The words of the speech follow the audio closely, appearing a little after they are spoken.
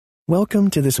Welcome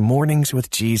to this Mornings with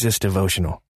Jesus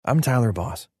devotional. I'm Tyler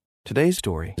Boss. Today's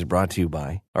story is brought to you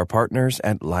by our partners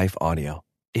at Life Audio.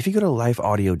 If you go to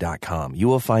lifeaudio.com, you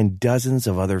will find dozens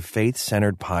of other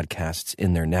faith-centered podcasts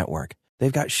in their network.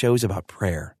 They've got shows about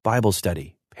prayer, Bible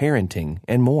study, parenting,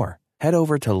 and more. Head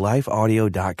over to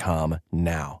lifeaudio.com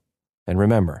now. And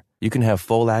remember, you can have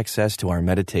full access to our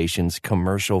meditations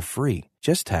commercial-free.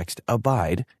 Just text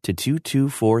ABIDE to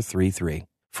 22433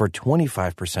 for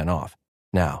 25% off.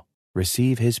 Now,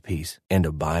 receive His peace and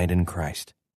abide in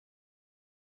Christ.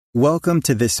 Welcome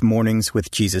to this Mornings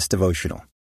with Jesus devotional,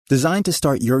 designed to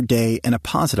start your day in a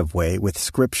positive way with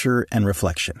scripture and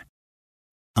reflection.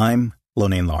 I'm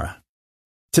Lonane Lara.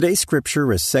 Today's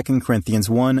scripture is 2 Corinthians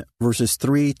 1, verses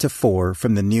 3 to 4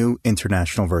 from the New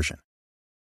International Version.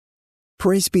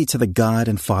 Praise be to the God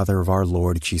and Father of our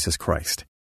Lord Jesus Christ,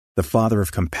 the Father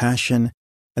of compassion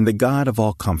and the God of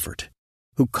all comfort,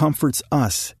 who comforts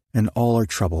us in all our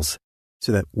troubles,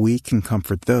 so that we can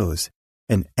comfort those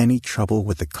in any trouble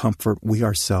with the comfort we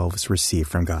ourselves receive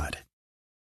from God.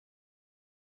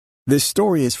 This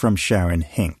story is from Sharon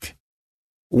Hink.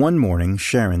 One morning,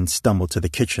 Sharon stumbled to the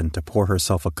kitchen to pour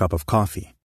herself a cup of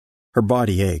coffee. Her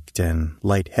body ached and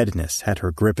lightheadedness had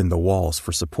her gripping the walls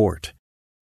for support.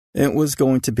 It was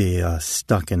going to be a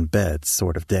stuck-in-bed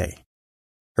sort of day.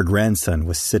 Her grandson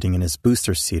was sitting in his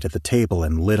booster seat at the table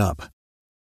and lit up.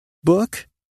 "Book?"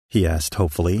 he asked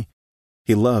hopefully.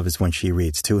 He loves when she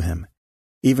reads to him,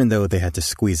 even though they had to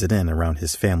squeeze it in around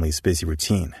his family's busy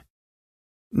routine.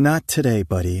 "Not today,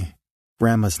 buddy.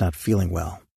 Grandma's not feeling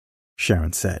well,"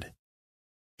 Sharon said.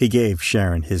 He gave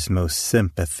Sharon his most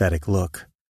sympathetic look.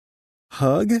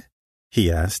 "Hug?"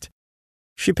 he asked.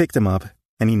 She picked him up,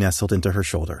 and he nestled into her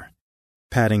shoulder,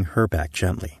 patting her back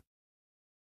gently.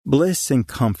 Bliss and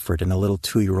comfort in a little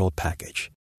 2-year-old package.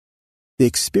 The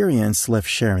experience left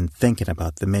Sharon thinking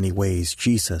about the many ways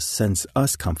Jesus sends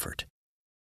us comfort.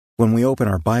 When we open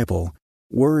our Bible,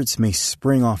 words may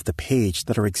spring off the page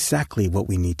that are exactly what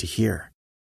we need to hear.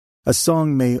 A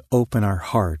song may open our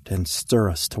heart and stir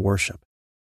us to worship.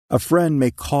 A friend may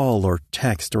call or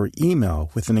text or email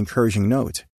with an encouraging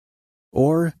note.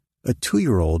 Or a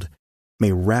 2-year-old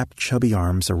may wrap chubby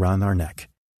arms around our neck.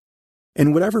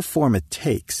 In whatever form it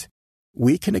takes,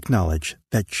 we can acknowledge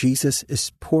that Jesus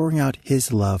is pouring out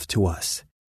His love to us.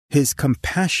 His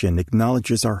compassion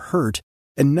acknowledges our hurt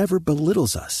and never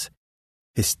belittles us.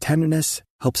 His tenderness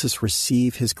helps us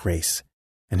receive His grace,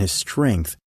 and His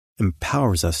strength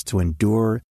empowers us to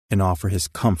endure and offer His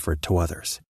comfort to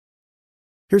others.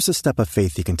 Here's a step of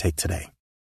faith you can take today.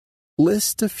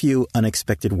 List a few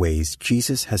unexpected ways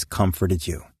Jesus has comforted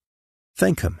you.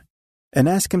 Thank Him, and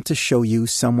ask Him to show you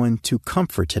someone to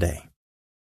comfort today.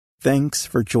 Thanks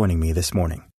for joining me this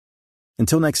morning.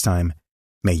 Until next time,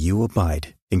 may you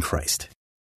abide in Christ.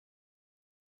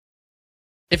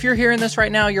 If you're hearing this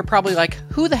right now, you're probably like,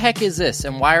 who the heck is this?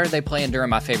 And why are they playing during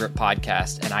my favorite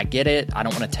podcast? And I get it. I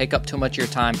don't want to take up too much of your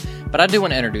time, but I do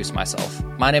want to introduce myself.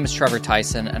 My name is Trevor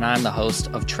Tyson, and I'm the host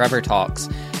of Trevor Talks,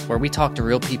 where we talk to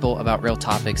real people about real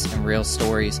topics and real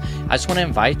stories. I just want to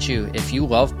invite you, if you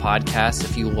love podcasts,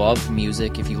 if you love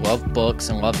music, if you love books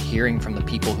and love hearing from the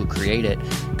people who create it,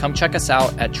 come check us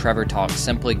out at Trevor Talks.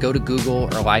 Simply go to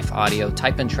Google or Life Audio,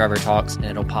 type in Trevor Talks, and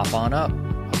it'll pop on up.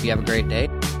 Hope you have a great day.